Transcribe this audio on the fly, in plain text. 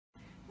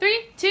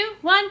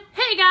1.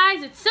 Hey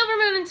guys, it's Silver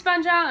Moon and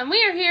SpongeBob, and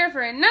we are here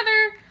for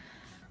another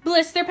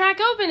blister pack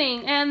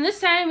opening. And this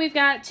time we've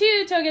got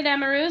 2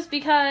 Togedemarus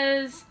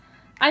because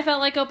I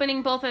felt like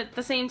opening both at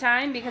the same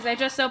time because I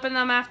just opened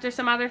them after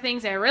some other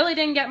things. I really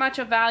didn't get much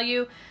of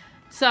value,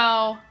 so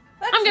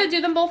I'm going to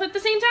do them both at the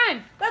same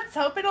time. Let's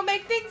hope it'll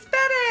make things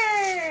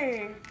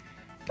better.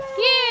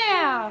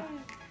 Yeah.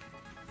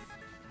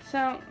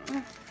 So,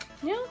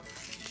 yeah.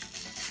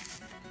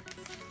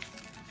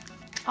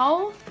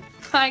 Oh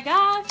my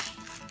gosh.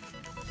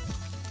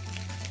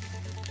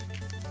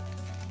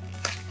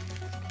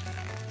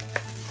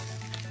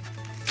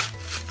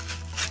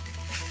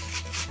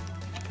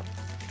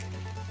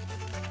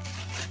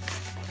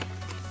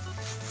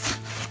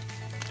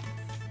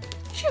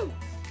 Shoo.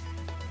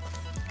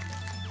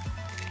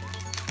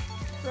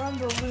 Run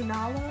the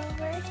Lunala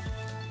away?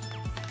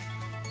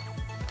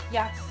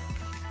 Yes.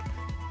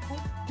 How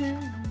dare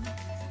you?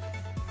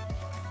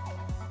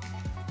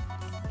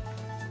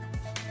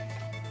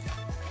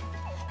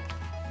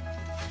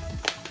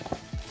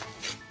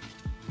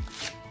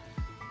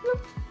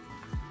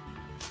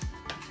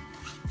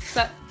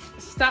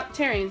 Stop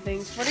tearing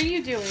things. What are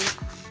you doing?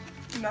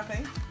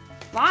 Nothing.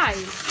 Why?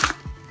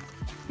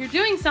 You're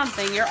doing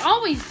something. You're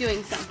always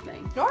doing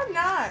something. No, I'm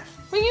not.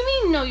 What do you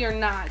mean, no, you're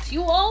not?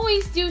 You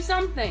always do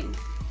something.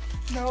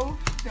 No,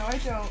 I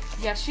don't.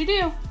 Yes, you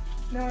do.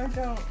 No, I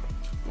don't.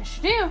 Yes,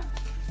 you do.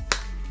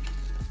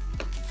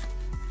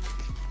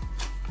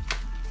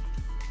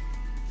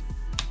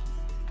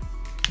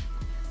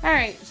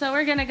 Alright, so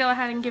we're going to go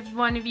ahead and give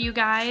one of you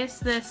guys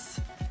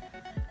this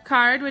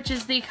card, which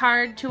is the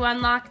card to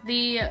unlock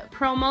the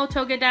promo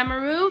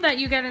Togedemaru that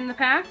you get in the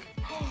pack.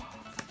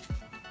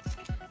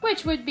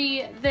 Which would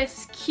be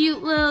this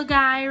cute little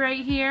guy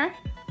right here.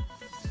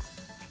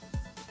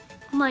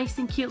 Nice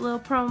and cute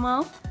little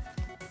promo.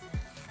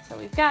 So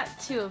we've got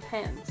 2 of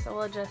him, so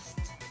we'll just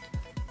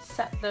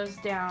set those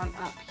down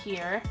up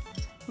here.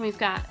 We've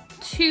got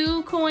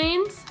 2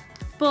 coins,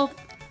 both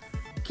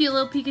cute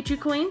little Pikachu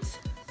coins.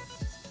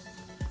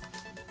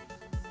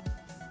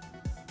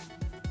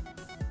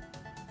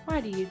 Why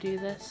do you do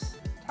this?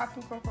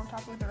 Tapu Koko,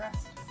 Tapu the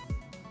rest.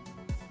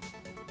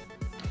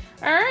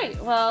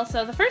 Alright, well,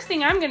 so the first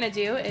thing I'm going to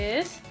do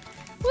is...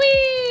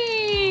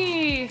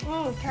 Whee!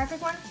 Ooh, can I pick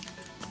one?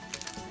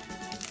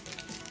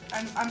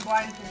 I'm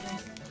blind picking.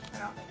 I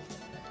know.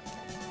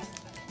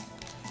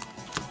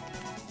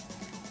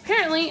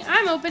 Apparently,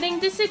 I'm opening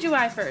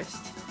Decidueye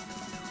first.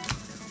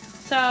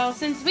 So,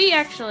 since you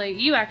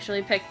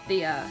actually picked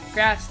the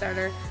grass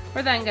starter,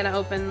 we're then going to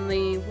open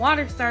the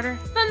water starter,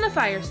 then the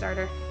fire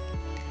starter.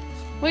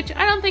 Which,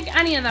 I don't think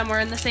any of them were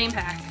in the same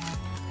pack.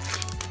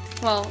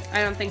 Well,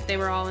 I don't think they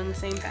were all in the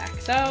same pack.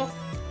 So,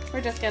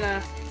 we're just going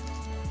to...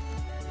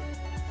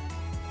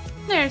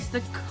 There's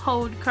the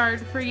code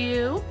card for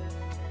you.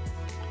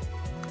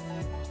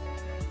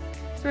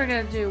 So we're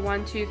going to do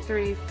 1, 2,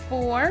 3,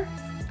 4.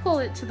 Pull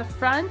it to the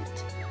front.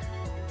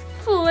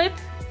 Flip.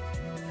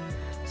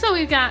 So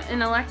we've got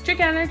an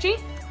electric energy,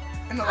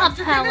 a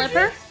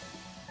Pelipper,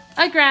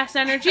 a grass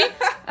energy,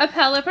 a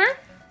Pelipper,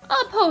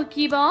 a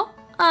Pokeball,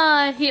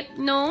 a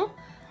Hypno,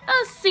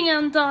 a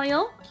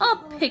Sandile, a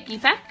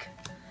Pikifek,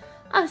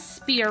 a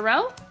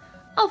Spearow,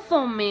 a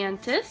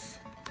Fomantis,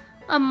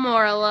 a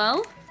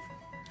Morlo,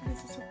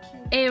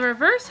 a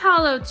Reverse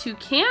Hollow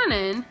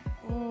Toucannon,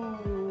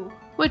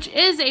 which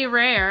is a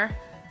rare,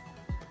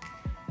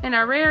 and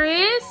our rare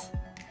is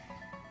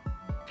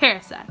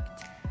Parasect.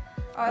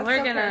 Oh, We're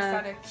so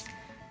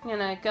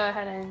gonna go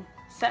ahead and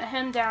set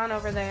him down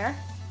over there.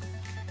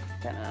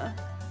 Gonna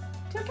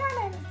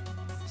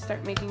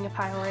start making a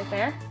pile right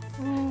there.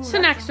 Ooh, so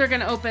next we're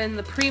gonna open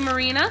the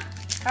Primarina.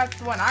 That's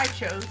the one I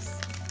chose.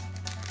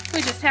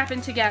 We just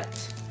happened to get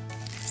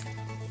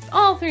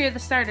all 3 of the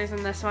starters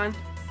in this one.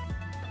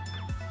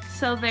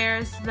 So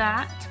there's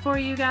that for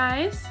you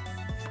guys.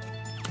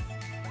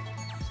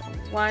 So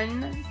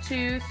 1,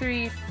 2,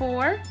 3,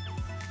 4.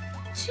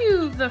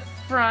 To the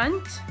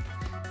front.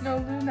 No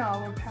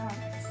Lunala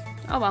packs.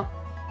 Oh well.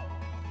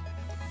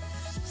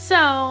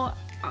 So,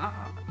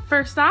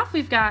 first off,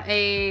 we've got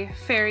a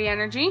Fairy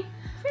Energy,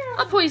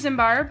 a Poison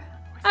Barb,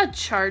 a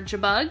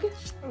Charge-a-Bug,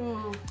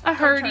 a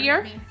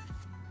Herdier,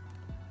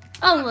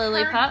 a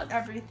Lillipup,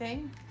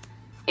 everything,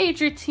 a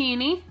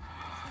Dratini,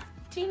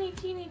 teeny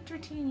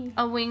Dratini,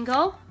 a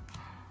Wingull,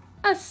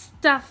 a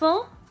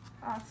Stuffle,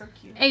 oh, so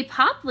cute, a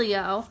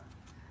Poplio,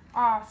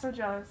 oh, so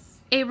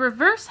jealous, a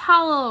Reverse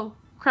Hollow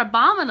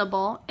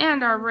Crabominable,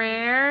 and our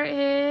rare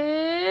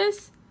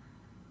is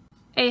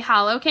a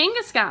Hollow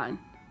Kangaskhan.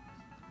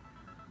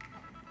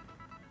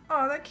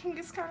 Oh, that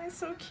Kangaskhan is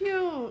so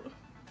cute.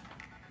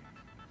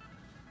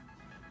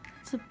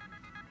 It's a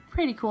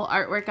pretty cool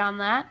artwork on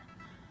that.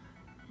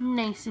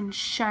 Nice and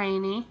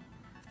shiny.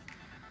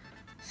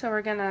 So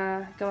we're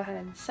gonna go ahead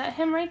and set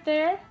him right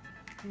there.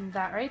 And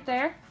that right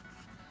there.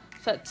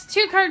 So it's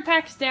 2 card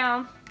packs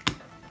down.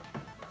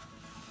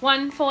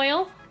 1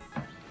 foil.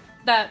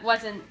 That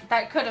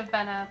could have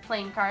been a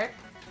plain card.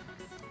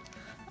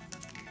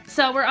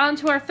 So we're on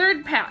to our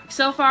 3rd pack.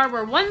 So far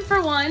we're 1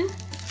 for 1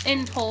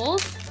 in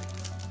pulls.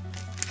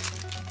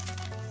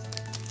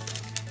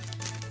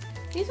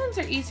 These ones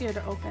are easier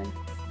to open.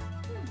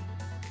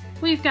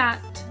 We've got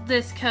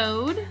this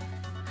code.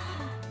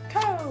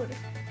 Code.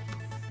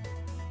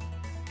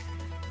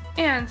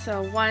 And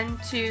so 1,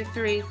 2,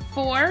 3,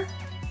 4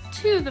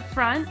 to the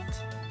front.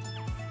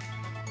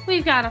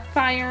 We've got a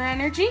fire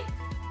energy,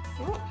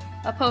 Ooh.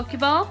 a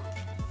Pokeball,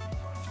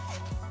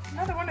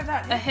 Another one of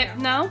that. a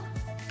Hypno,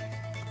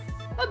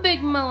 a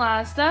Big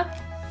Melazda,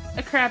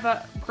 a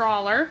Crab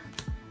Brawler,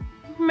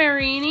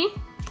 Marini,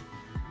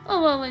 a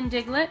Alolan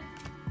Diglett,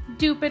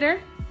 Jupiter,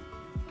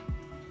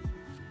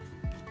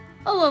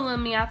 a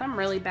Alolan Meowth. I'm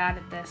really bad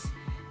at this.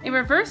 A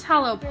reverse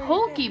hollow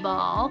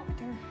Pokeball,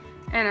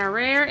 and our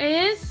rare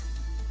is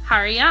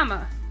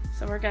Hariyama.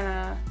 So we're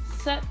gonna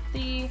set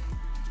the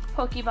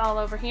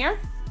Pokeball over here.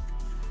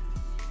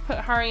 Put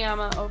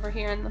Hariyama over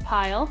here in the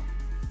pile.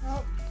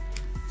 Oh.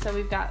 So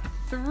we've got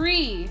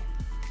three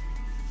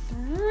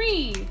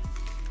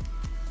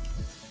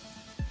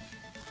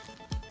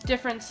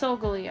different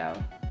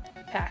Solgaleo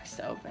packs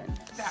to open.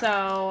 Yeah.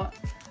 So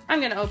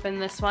I'm gonna open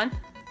this one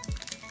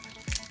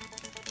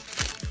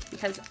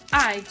because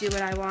I do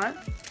what I want.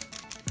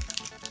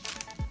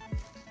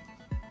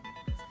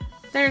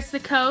 There's the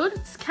code.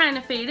 It's kind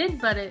of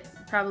faded, but it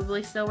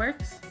probably still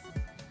works.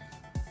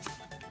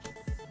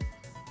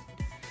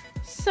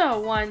 So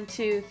 1,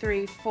 2,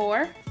 3,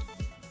 4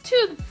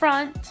 to the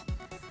front.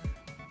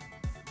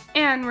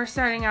 And we're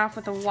starting off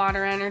with a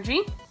water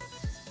energy.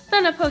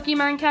 Then a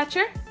Pokemon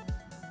catcher.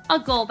 A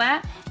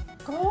Golbat.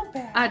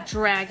 Golbat. A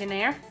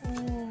Dragonair.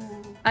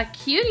 Ooh. A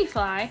Cutie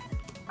Fly.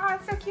 Oh,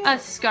 it's so cute. A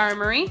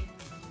Skarmory.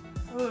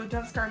 Ooh,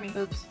 don't scar me.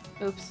 Oops.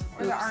 Oops.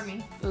 Or the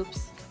army.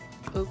 Oops.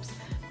 Oops.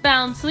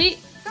 Bounsweet.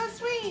 So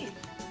sweet.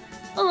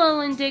 A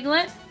Alolan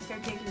Diglett. So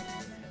cute.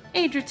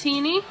 A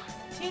Dratini.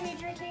 Teeny,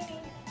 teeny.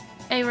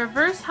 A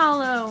reverse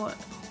hollow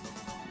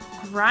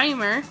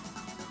Grimer.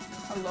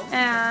 Hello.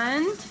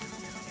 And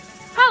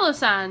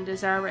Palossand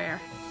is our rare.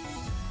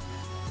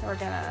 So we're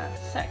gonna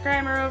set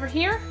Grimer over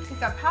here.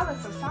 It's a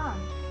Palace of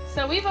Sand.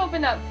 So we've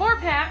opened up 4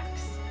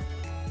 packs,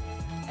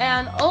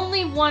 and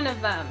only one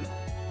of them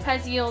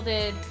has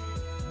yielded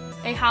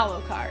a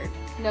holo card.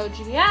 No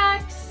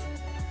GX,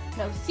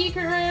 no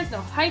secret rares, no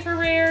hyper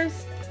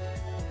rares,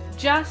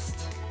 just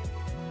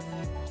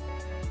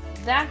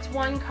that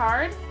one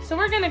card. So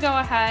we're gonna go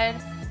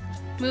ahead,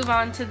 move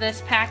on to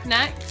this pack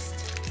next.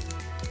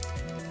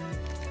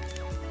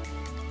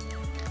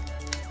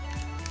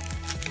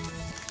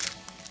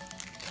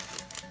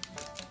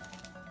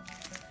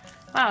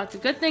 Wow, it's a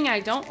good thing I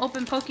don't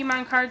open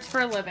Pokemon cards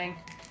for a living.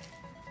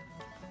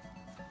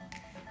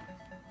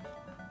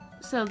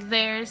 So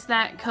there's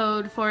that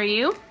code for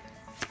you.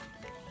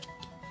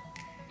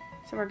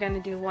 So we're gonna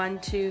do 1,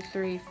 2,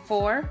 3,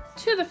 4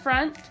 to the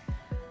front.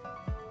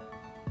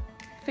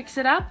 Fix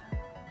it up,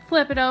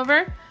 flip it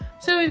over.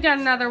 So we've got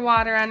another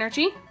water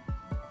energy,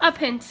 a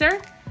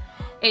Pinsir,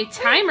 a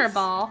Timer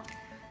Ball,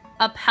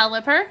 a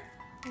Pelipper,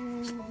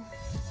 Ooh.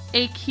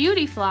 a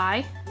Cutie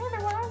Fly,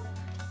 Another one.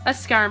 a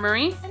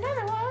Skarmory,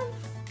 Another one.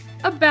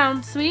 a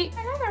Bounsweet,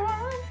 Another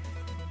one.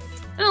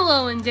 an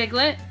Alolan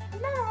Diglett,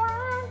 Another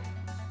one.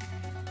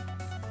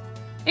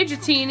 a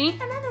Dratini.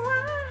 Another one.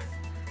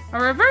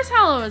 A reverse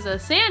hollow is a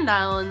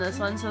Sandile in this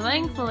one, so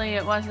thankfully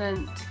it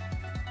wasn't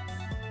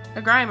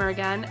a Grimer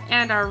again.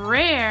 And our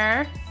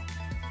rare,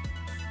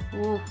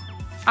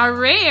 our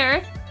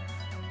rare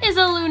is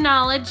a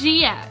Lunala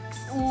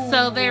GX.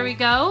 So there we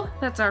go.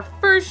 That's our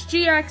first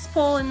GX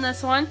pull in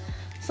this one.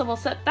 So we'll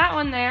set that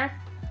one there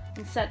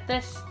and set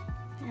this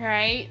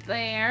right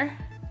there.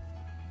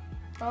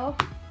 Oh,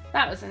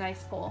 that was a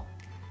nice pull.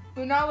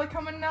 Lunala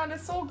coming down to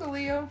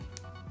Solgaleo.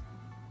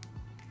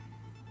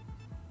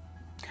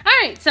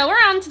 Alright, so we're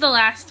on to the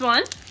last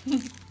one.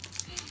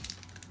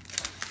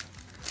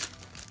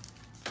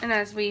 And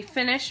as we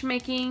finish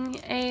making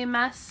a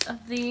mess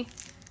of the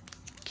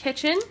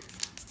kitchen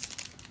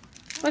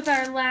with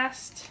our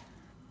last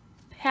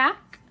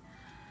pack.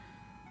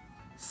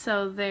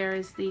 So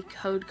there's the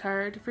code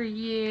card for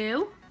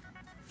you.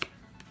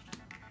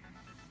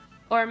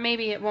 Or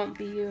maybe it won't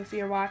be you if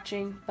you're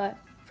watching, but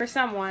for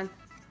someone.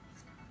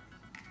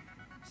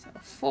 So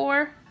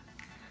 4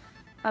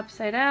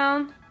 upside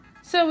down.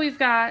 So we've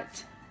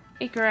got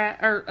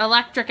a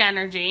electric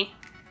energy,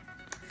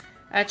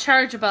 a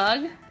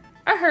Chargebug,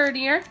 a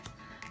Herdier,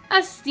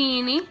 a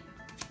Steenie,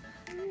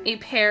 a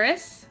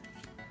Paris,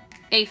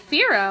 a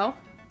Fearow,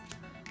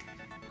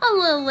 a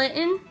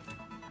Lilliton,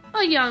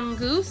 a Young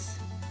Goose,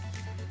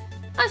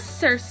 a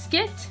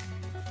Surskit.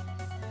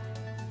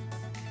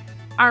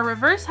 Our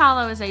reverse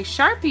hollow is a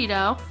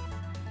Sharpedo,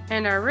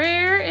 and our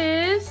rare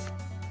is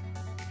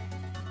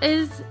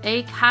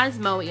a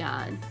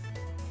Cosmoeon.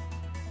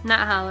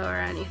 Not hollow or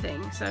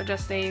anything, so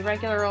just a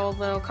regular old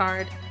little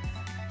card.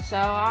 So,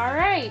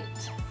 alright.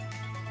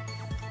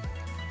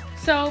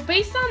 So,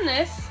 based on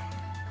this,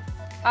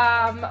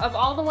 of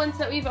all the ones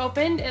that we've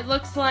opened, it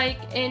looks like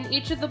in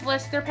each of the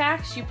blister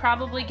packs, you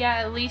probably get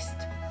at least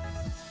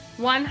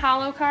 1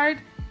 holo card.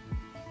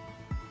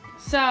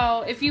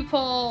 So, if you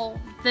pull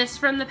this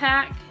from the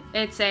pack,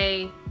 it's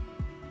a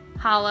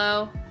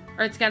holo,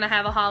 or it's gonna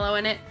have a holo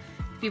in it.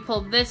 If If you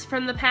pull this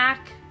from the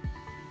pack,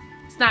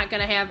 it's not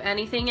going to have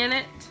anything in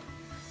it.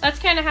 That's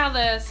kind of how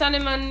the Sun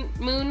and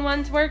Moon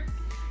ones work.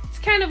 It's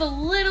kind of a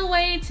little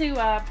way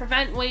to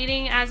prevent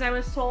waiting, as I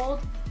was told.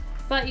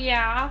 But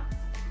yeah.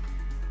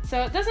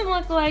 So it doesn't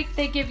look like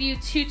they give you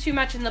too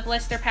much in the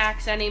blister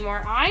packs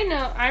anymore.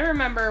 I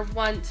remember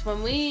once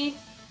when we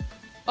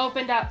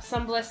opened up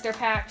some blister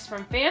packs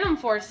from Phantom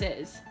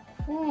Forces.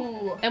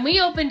 Ooh. And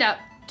we opened up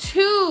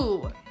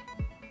 2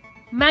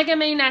 Mega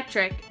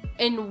Magnetric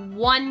in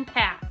one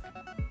pack.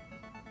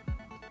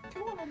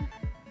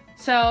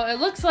 So it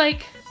looks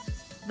like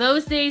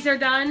those days are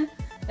done.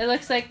 It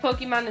looks like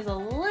Pokemon is a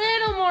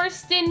little more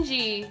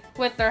stingy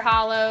with their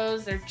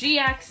holos, their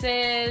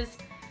GXs,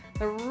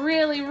 the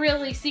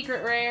really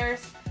secret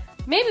rares.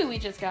 Maybe we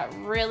just got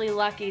really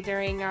lucky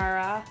during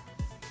our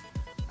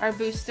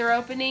booster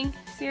opening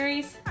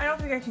series. I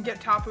don't think I can get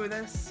Tapu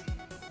this.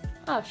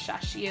 Oh,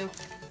 shush you.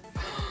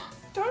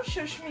 Don't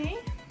shush me.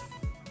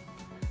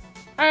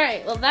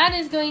 Alright, well that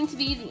is going to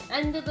be the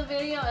end of the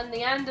video and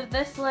the end of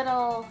this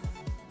little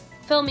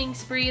filming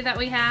spree that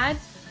we had.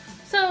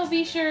 So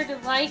be sure to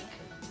like,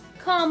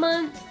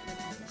 comment,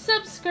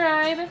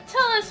 subscribe,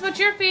 tell us what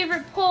your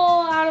favorite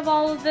pull out of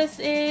all of this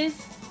is.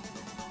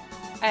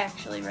 I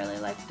actually really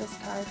like this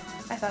card.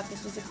 I thought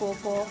this was a cool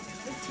pull.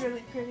 It's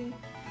really pretty.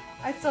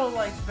 I still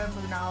like the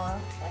Lunala.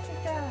 Look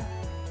at that.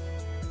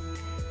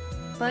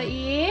 But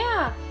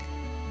yeah.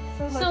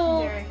 So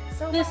legendary.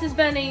 So this has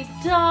been a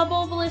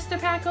double blister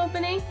pack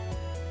opening.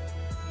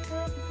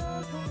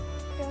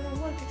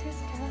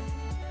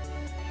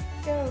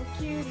 So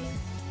cutie.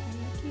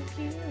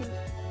 Cute.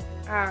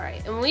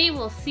 Alright, and we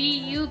will see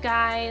you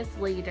guys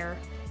later.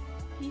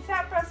 Peace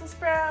out, Brussels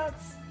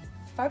sprouts.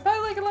 Bye-bye,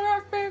 like a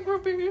rock band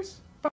groupies.